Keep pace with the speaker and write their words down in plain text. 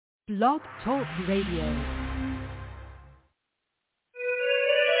Blog Talk Radio.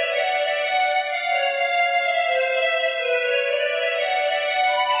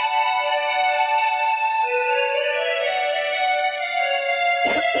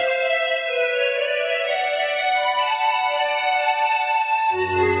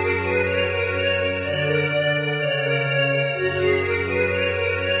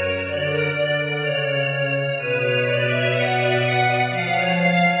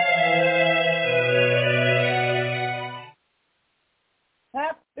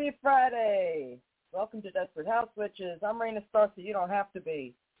 Welcome to Desperate House Witches. I'm Raina, so you don't have to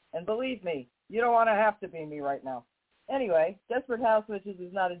be. And believe me, you don't want to have to be me right now. Anyway, Desperate House Witches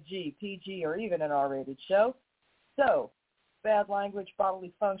is not a G, PG, or even an R-rated show. So, bad language,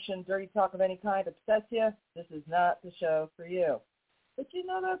 bodily function, dirty talk of any kind upsets you, this is not the show for you. But you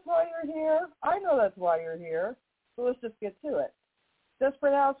know that's why you're here. I know that's why you're here. So let's just get to it.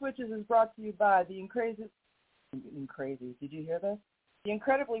 Desperate House Witches is brought to you by the Crazy. Did you hear this? The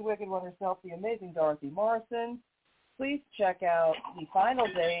incredibly wicked one herself, the amazing Dorothy Morrison. Please check out the final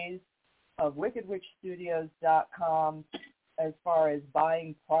days of wickedwitchstudios.com as far as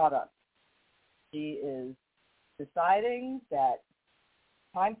buying products. She is deciding that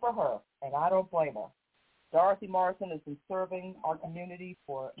time for her, and I don't blame her. Dorothy Morrison has been serving our community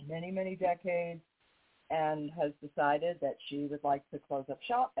for many, many decades and has decided that she would like to close up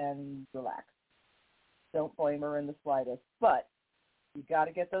shop and relax. Don't blame her in the slightest. But you got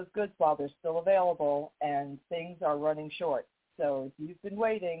to get those goods while they're still available, and things are running short. So if you've been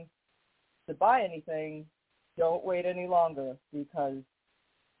waiting to buy anything, don't wait any longer because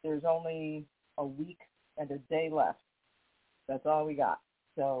there's only a week and a day left. That's all we got.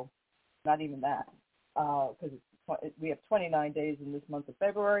 So not even that because we have 29 days in this month of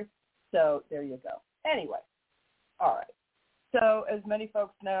February. So there you go. Anyway, all right. So as many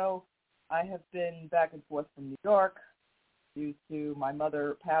folks know, I have been back and forth from New York due to my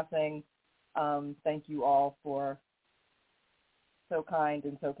mother passing. Thank you all for so kind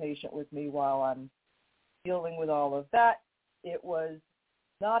and so patient with me while I'm dealing with all of that. It was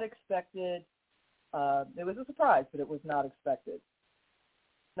not expected. It was a surprise, but it was not expected.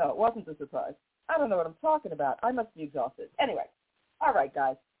 No, it wasn't a surprise. I don't know what I'm talking about. I must be exhausted. Anyway, all right,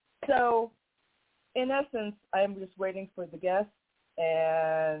 guys. So, in essence, I am just waiting for the guest,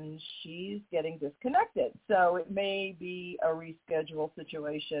 and she's getting disconnected. So it may be a reschedule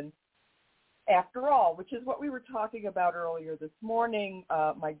situation after all, which is what we were talking about earlier this morning.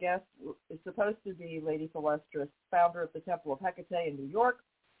 My guest is supposed to be Lady Thalestris, founder of the Temple of Hecate in New York.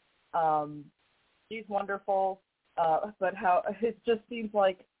 She's wonderful, but it just seems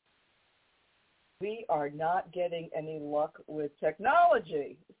like we are not getting any luck with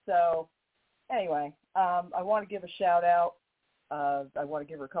technology. So anyway, I want to give a shout out. I want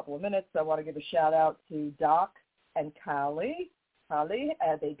to give her a couple of minutes. I want to give a shout-out to Doc and Callie.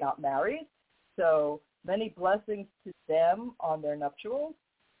 They got married. So many blessings to them on their nuptials.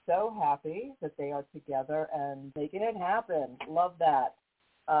 So happy that they are together and making it happen. Love that.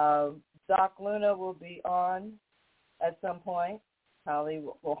 Doc Luna will be on at some point. Callie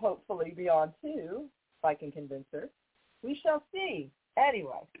will hopefully be on too, if I can convince her. We shall see.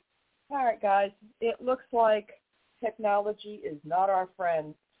 Anyway. All right, guys. It looks like technology is not our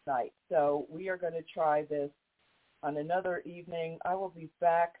friend tonight, so we are going to try this on another evening. I will be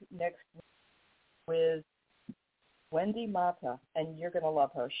back next week with Wendy Mata, and you're going to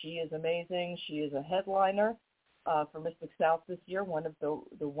love her. She is amazing. She is a headliner for Mystic South this year, one of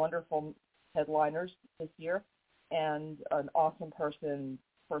the wonderful headliners this year, and an awesome person,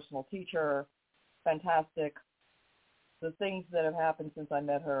 personal teacher, fantastic. The things that have happened since I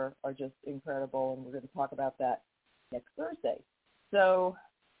met her are just incredible, and we're going to talk about that next Thursday. So,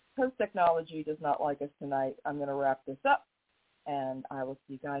 because technology does not like us tonight, I'm going to wrap this up, and I will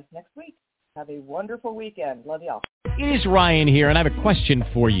see you guys next week. Have a wonderful weekend. Love y'all. It is Ryan here, and I have a question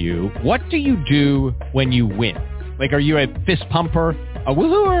for you. What do you do when you win? Like, are you a fist pumper, a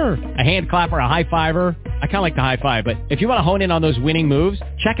woohooer, a hand clapper, a high fiver? I kind of like the high five, but if you want to hone in on those winning moves,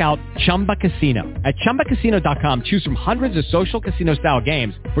 check out Chumba Casino. At ChumbaCasino.com, choose from hundreds of social casino-style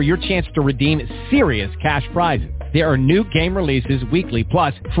games for your chance to redeem serious cash prizes. There are new game releases weekly,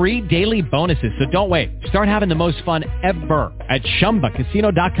 plus free daily bonuses, so don't wait. Start having the most fun ever at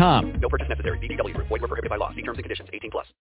ChumbaCasino.com. No purchase necessary. VGW Group. Void where prohibited by law. See terms and conditions. 18+.